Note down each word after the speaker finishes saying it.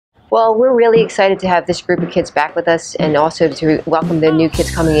Well, we're really excited to have this group of kids back with us and also to welcome the new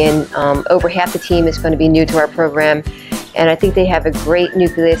kids coming in. Over half the team is going to be new to our program, and I think they have a great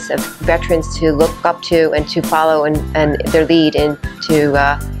nucleus of veterans to look up to and to follow and their lead into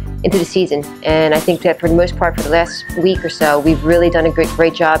the season. And I think that for the most part, for the last week or so, we've really done a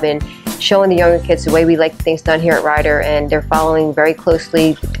great job in showing the younger kids the way we like things done here at Rider, and they're following very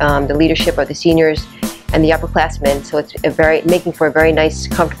closely the leadership of the seniors and the upperclassmen, so it's making for a very nice,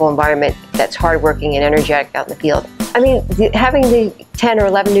 comfortable environment that's hardworking and energetic out in the field. I mean, having the 10 or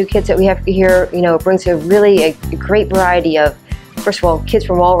 11 new kids that we have here, brings a great variety of, first of all, kids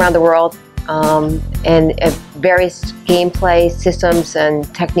from all around the world, and various gameplay systems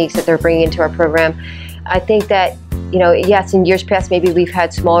and techniques that they're bringing into our program. I think that, yes, in years past maybe we've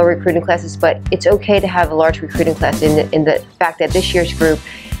had smaller recruiting classes, but it's okay to have a large recruiting class in the fact that this year's group,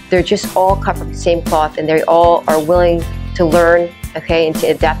 they're just all cut from the same cloth, and they all are willing to learn, okay, and to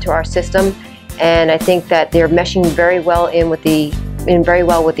adapt to our system. And I think that they're meshing very well with the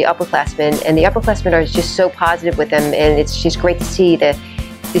upperclassmen, and the upperclassmen are just so positive with them, and it's just great to see the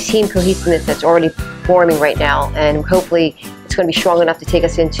team cohesiveness that's already forming right now, and hopefully it's going to be strong enough to take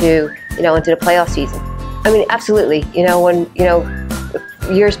us into the playoff season. I mean, absolutely. When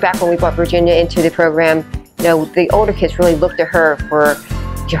years back when we brought Virginia into the program, the older kids really looked to her for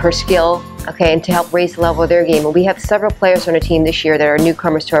her skill, okay, and to help raise the level of their game. And we have several players on our team this year that are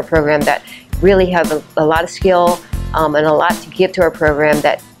newcomers to our program that really have a lot of skill and a lot to give to our program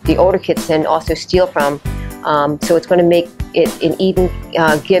that the older kids can also steal from. So it's going to make it an even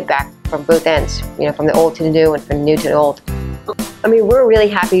give back from both ends, from the old to the new and from the new to the old. I mean, we're really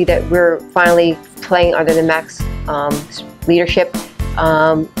happy that we're finally playing under the MAC's leadership,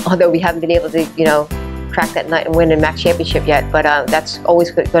 although we haven't been able to, crack that nut and win a MAC championship yet, but that's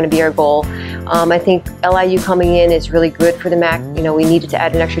always going to be our goal. I think LIU coming in is really good for the MAC. We needed to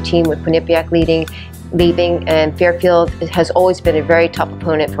add an extra team with Quinnipiac leaving, and Fairfield has always been a very tough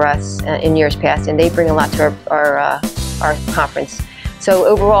opponent for us in years past, and they bring a lot to our conference. So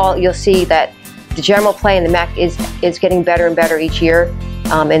overall, you'll see that the general play in the MAC is getting better and better each year,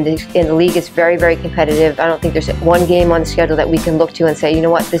 and the league is very competitive. I don't think there's one game on the schedule that we can look to and say, you know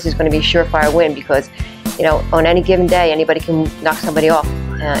what, this is going to be a surefire win, because on any given day, anybody can knock somebody off,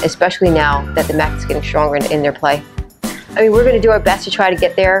 especially now that the MAC is getting stronger in their play. I mean, we're going to do our best to try to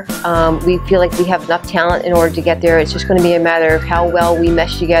get there. We feel like we have enough talent in order to get there. It's just going to be a matter of how well we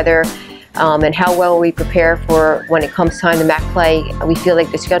mesh together and how well we prepare for when it comes time to MAC play. We feel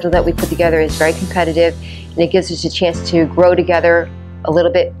like the schedule that we put together is very competitive, and it gives us a chance to grow together a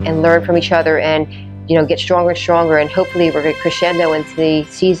little bit and learn from each other and get stronger and stronger, and hopefully we're going to crescendo into the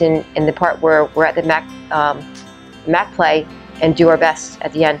season in the part where we're at the MAC play and do our best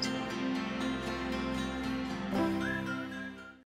at the end.